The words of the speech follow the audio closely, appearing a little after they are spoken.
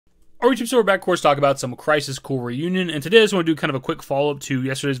Alright, YouTube, so we're back, of course, to talk about some Crisis Core Reunion, and today I just want to do kind of a quick follow-up to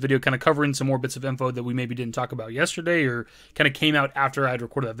yesterday's video, kind of covering some more bits of info that we maybe didn't talk about yesterday, or kind of came out after I had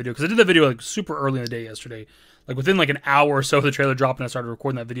recorded that video, because I did that video like super early in the day yesterday, like within like an hour or so of the trailer dropping, I started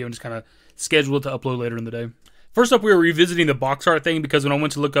recording that video and just kind of scheduled it to upload later in the day. First up, we were revisiting the box art thing, because when I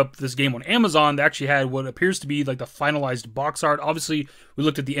went to look up this game on Amazon, they actually had what appears to be like the finalized box art. Obviously, we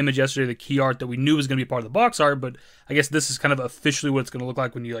looked at the image yesterday, the key art that we knew was going to be part of the box art, but I guess this is kind of officially what it's going to look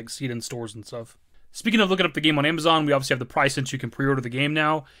like when you like see it in stores and stuff. Speaking of looking up the game on Amazon, we obviously have the price since you can pre-order the game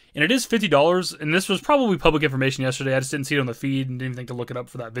now, and it is $50, and this was probably public information yesterday. I just didn't see it on the feed and didn't even think to look it up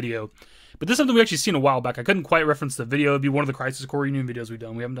for that video. But this is something we actually seen a while back. I couldn't quite reference the video. It'd be one of the Crisis Core Reunion videos we've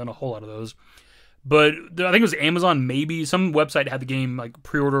done. We haven't done a whole lot of those. But I think it was Amazon, maybe. Some website had the game like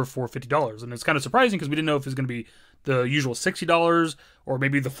pre-order for $50. And it's kind of surprising because we didn't know if it was going to be the usual $60 or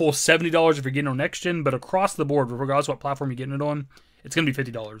maybe the full $70 if you're getting on next gen. But across the board, regardless of what platform you're getting it on, it's going to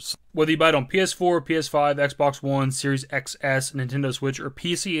be $50. Whether you buy it on PS4, PS5, Xbox One, Series XS, Nintendo Switch, or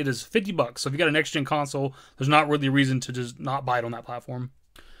PC, it is $50. So if you got a next gen console, there's not really a reason to just not buy it on that platform.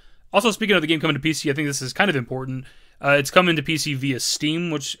 Also, speaking of the game coming to PC, I think this is kind of important. It's coming to PC via Steam,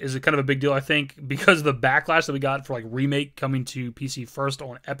 which is kind of a big deal, I think, because of the backlash that we got for like Remake coming to PC first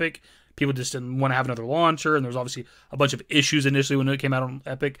on Epic. People just didn't want to have another launcher, and there was obviously a bunch of issues initially when it came out on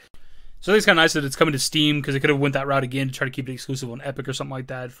Epic. So I think it's kind of nice that it's coming to Steam, because they could have went that route again to try to keep it exclusive on Epic or something like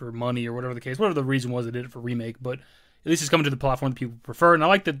that for money or whatever the case. Whatever the reason was, they did it for Remake, but at least it's coming to the platform that people prefer. And I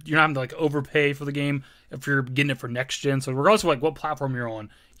like that you're not having to like overpay for the game if you're getting it for next gen. So regardless of like what platform you're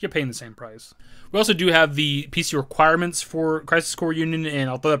on, you're paying the same price. We also do have the PC requirements for Crisis Core Reunion, and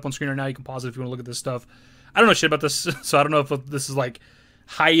I'll throw that up on screen right now. You can pause it if you want to look at this stuff. I don't know shit about this, so I don't know if this is like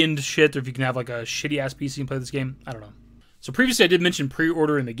high-end shit or if you can have like a shitty-ass PC and play this game. I don't know. So previously I did mention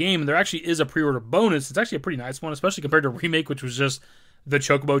pre-order in the game, and there actually is a pre-order bonus. It's actually a pretty nice one, especially compared to Remake, which was just the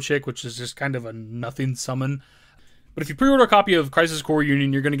Chocobo chick, which is just kind of a nothing summon. But if you pre-order a copy of Crisis Core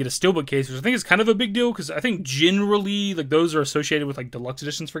Reunion, you're going to get a Steelbook case, which I think is kind of a big deal, because I think generally like those are associated with like deluxe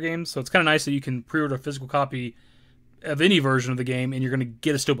editions for games. So it's kind of nice that you can pre-order a physical copy of any version of the game, and you're going to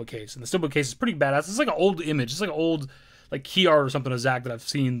get a Steelbook case. And the Steelbook case is pretty badass. It's like an old image. It's like an old like key art or something of Zack that I've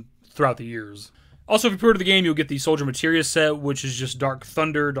seen throughout the years. Also, if you pre-order the game, you'll get the Soldier Materia set, which is just Dark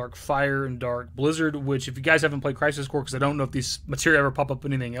Thunder, Dark Fire, and Dark Blizzard, which if you guys haven't played Crisis Core, because I don't know if these materia ever pop up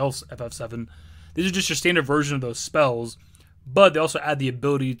in anything else, FF7, these are just your standard version of those spells, but they also add the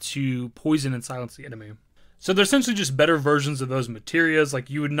ability to poison and silence the enemy. So they're essentially just better versions of those materias. Like,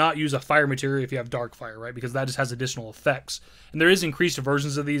 you would not use a fire materia if you have Dark Fire, right? Because that just has additional effects. And there is increased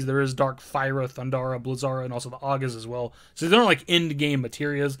versions of these. There is Dark Fire, Thundara, Blizzara, and also the Agas as well. So they aren't like end-game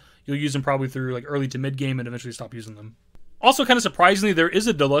materias. You'll use them probably through like early to mid-game and eventually stop using them. Also, kind of surprisingly, there is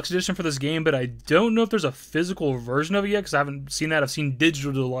a deluxe edition for this game, but I don't know if there's a physical version of it yet, because I haven't seen that. I've seen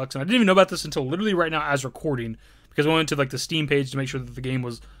digital deluxe, and I didn't even know about this until literally right now as recording, because I went to like the Steam page to make sure that the game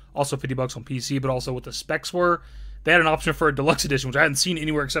was also $50 on PC, but also what the specs were. They had an option for a deluxe edition, which I hadn't seen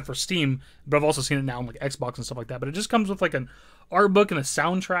anywhere except for Steam, but I've also seen it now on like Xbox and stuff like that. But it just comes with like an art book and a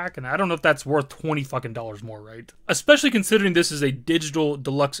soundtrack, and I don't know if that's worth $20 more, right? Especially considering this is a digital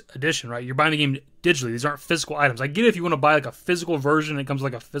deluxe edition, right? You're buying the game digitally. These aren't physical items. I get it if you want to buy like a physical version, it comes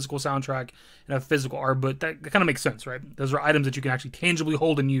with like a physical soundtrack and a physical art, but that kind of makes sense, right? Those are items that you can actually tangibly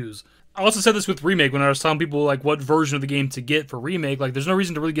hold and use. I also said this with Remake when I was telling people like what version of the game to get for Remake. Like, there's no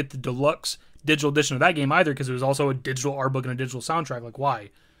reason to really get the deluxe digital edition of that game either, because it was also a digital art book and a digital soundtrack. Like, why?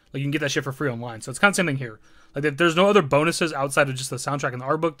 Like, you can get that shit for free online. So it's kind of the same thing here. Like, if there's no other bonuses outside of just the soundtrack and the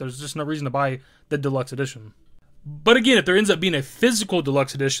art book, there's just no reason to buy the deluxe edition. But again, if there ends up being a physical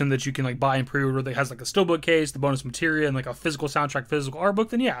deluxe edition that you can like buy and pre-order that has like a steelbook case, the bonus materia, and like a physical soundtrack, physical art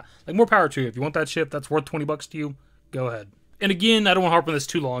book, then yeah, like more power to you. If you want that shit, that's worth $20 to you, go ahead. And again, I don't want to harp on this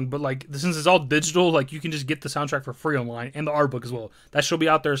too long, but like, since it's all digital, like you can just get the soundtrack for free online and the art book as well. That should be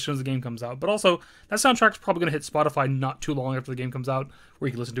out there as soon as the game comes out. But also, that soundtrack's probably going to hit Spotify not too long after the game comes out, where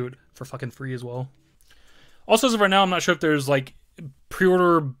you can listen to it for fucking free as well. Also, as of right now, I'm not sure if there's like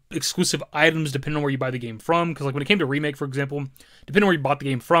pre-order exclusive items depending on where you buy the game from. Because like when it came to Remake, for example, depending on where you bought the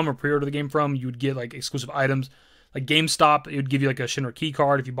game from or pre-order the game from, you would get like exclusive items. Like GameStop, it would give you like a Shinra key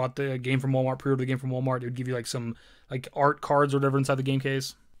card. If you bought the game from Walmart, pre-order the game from Walmart, it would give you like some like art cards or whatever inside the game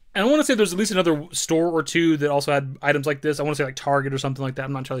case. And I want to say there's at least another store or two that also had items like this. I want to say like Target or something like that.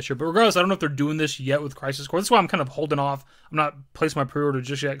 I'm not entirely sure. But regardless, I don't know if they're doing this yet with Crisis Core. That's why I'm kind of holding off. I'm not placing my pre-order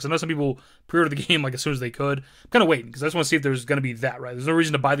just yet, because I know some people pre-order the game like as soon as they could. I'm kind of waiting, because I just want to see if there's going to be that, right? There's no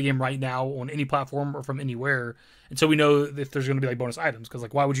reason to buy the game right now on any platform or from anywhere until we know if there's going to be like bonus items, because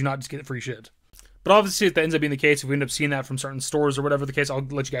like why would you not just get free shit? But obviously, if that ends up being the case, if we end up seeing that from certain stores or whatever the case, I'll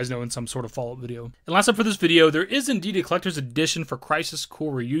let you guys know in some sort of follow-up video. And last up for this video, there is indeed a collector's edition for Crisis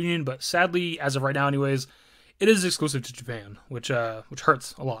Core Reunion, but sadly, as of right now anyways, it is exclusive to Japan, which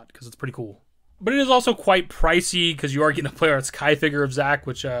hurts a lot because it's pretty cool. But it is also quite pricey because you are getting a Player Arts Kai figure of Zack,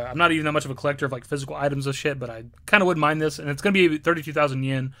 which I'm not even that much of a collector of like physical items of shit, but I kind of wouldn't mind this. And it's going to be 32,000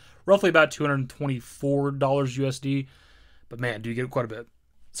 yen, roughly about $224 USD. But man, do you get quite a bit.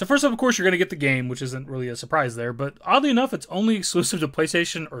 So first up, of course, you're going to get the game, which isn't really a surprise there. But oddly enough, it's only exclusive to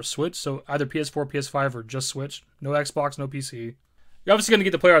PlayStation or Switch. So either PS4, PS5, or just Switch. No Xbox, no PC. You're obviously going to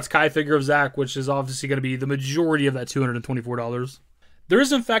get the Player Arts Kai figure of Zack, which is obviously going to be the majority of that $224. There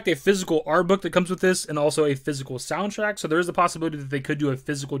is, in fact, a physical art book that comes with this and also a physical soundtrack. So there is a possibility that they could do a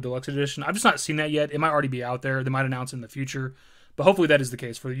physical deluxe edition. I've just not seen that yet. It might already be out there. They might announce it in the future. But hopefully that is the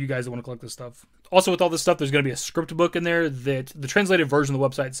case for you guys that want to collect this stuff. Also, with all this stuff, there's going to be a script book in there that the translated version of the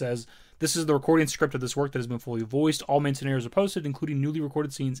website says, "This is the recording script of this work that has been fully voiced. All main scenarios are posted, including newly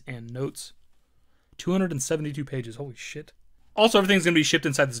recorded scenes and notes." 272 pages. Holy shit. Also, everything's going to be shipped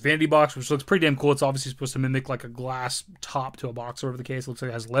inside this vanity box, which looks pretty damn cool. It's obviously supposed to mimic like a glass top to a box, or whatever the case. It looks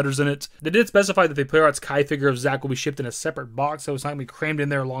like it has letters in it. They did specify that the Player Arts Kai figure of Zack will be shipped in a separate box, so it's not going to be crammed in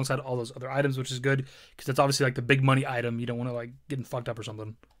there alongside all those other items, which is good, because it's obviously like the big money item. You don't want to like getting fucked up or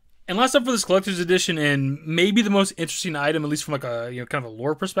something. And last up for this collector's edition, and maybe the most interesting item, at least from like a kind of a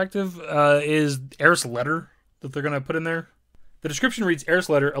lore perspective, is Aerith's letter that they're going to put in there. The description reads, "Aerith's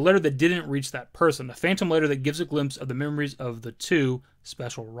letter, a letter that didn't reach that person, a phantom letter that gives a glimpse of the memories of the two,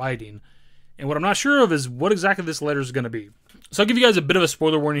 special writing." And what I'm not sure of is what exactly this letter is going to be. So I'll give you guys a bit of a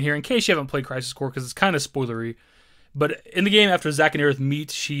spoiler warning here in case you haven't played Crisis Core, because it's kind of spoilery. But in the game, after Zack and Aerith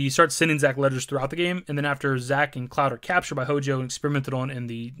meet, she starts sending Zack letters throughout the game. And then after Zack and Cloud are captured by Hojo and experimented on in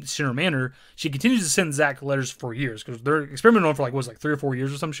the Shinra Manor, she continues to send Zack letters for years, because they're experimented on for like 3 or 4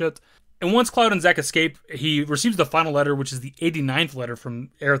 years or some shit. And once Cloud and Zack escape, he receives the final letter, which is the 89th letter from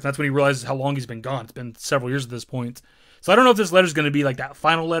Aerith. And that's when he realizes how long he's been gone. It's been several years at this point. So I don't know if this letter is going to be like that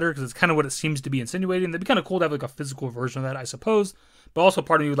final letter, because it's kind of what it seems to be insinuating. That'd be kind of cool to have like a physical version of that, I suppose. But also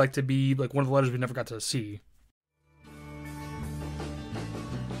part of me would like to be like one of the letters we never got to see.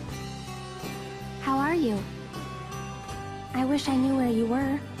 How are you? I wish I knew where you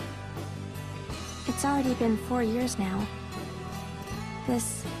were. It's already been 4 years now.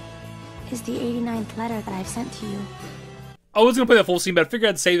 This is the 89th letter that I've sent to you. I was going to play that full scene, but I figured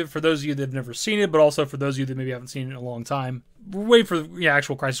I'd save it for those of you that have never seen it, but also for those of you that maybe haven't seen it in a long time. We're waiting for the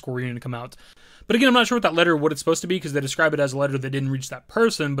actual Crisis Core Reunion to come out. But again, I'm not sure what that letter, what it's supposed to be, because they describe it as a letter that didn't reach that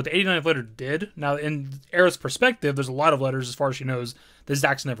person, but the 89th letter did. Now, in Aerith's perspective, there's a lot of letters, as far as she knows, that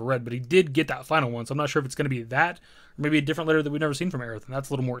Zack's never read, but he did get that final one, so I'm not sure if it's going to be that, or maybe a different letter that we've never seen from Aerith, and that's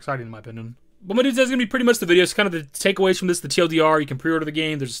a little more exciting in my opinion. But my dudes, that's going to be pretty much the video. It's kind of the takeaways from this, the TLDR. You can pre-order the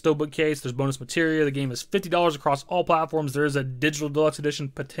game. There's a steelbook case. There's bonus material. The game is $50 across all platforms. There is a digital deluxe edition.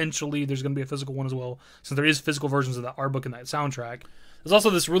 Potentially, there's going to be a physical one as well, since there is physical versions of that art book and that soundtrack. There's also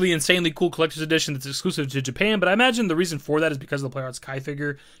this really insanely cool collector's edition that's exclusive to Japan, but I imagine the reason for that is because of the Player Arts Kai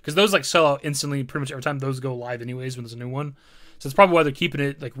figure, because those like sell out instantly pretty much every time those go live anyways when there's a new one. So it's probably why they're keeping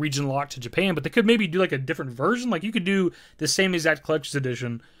it like region locked to Japan, but they could maybe do like a different version. Like you could do the same exact collector's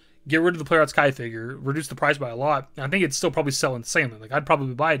edition, get rid of the Player Arts Kai figure, reduce the price by a lot, and I think it'd still probably sell insanely. Like I'd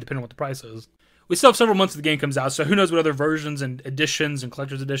probably buy it depending on what the price is. We still have several months of the game comes out, so who knows what other versions and editions and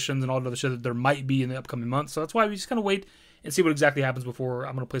collector's editions and all that other shit that there might be in the upcoming months. So that's why we just kind of wait and see what exactly happens before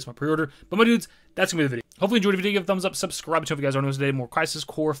I'm going to place my pre-order. But my dudes, that's going to be the video. Hopefully you enjoyed the video. Give a thumbs up, subscribe to if you guys are new today. More Crisis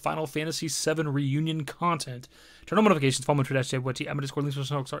Core Final Fantasy 7 Reunion content. Turn on notifications. Follow me on Twitter, @davidbusiness. I'm Discord.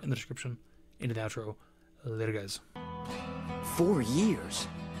 Links are in the description. Into the outro. Later, guys. 4 years.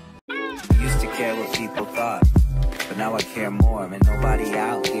 Used to care what people thought, but now I care more, and nobody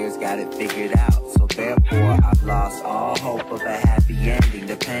out here's got it figured out. So therefore, I've lost all hope of a happy ending,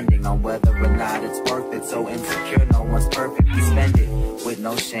 depending on whether or not it's worth it. So insecure, no one's perfect. We spend it with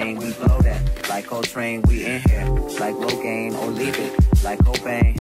no shame. We blow that like Coltrane. We in here like Low Gain or leave it like Cobain.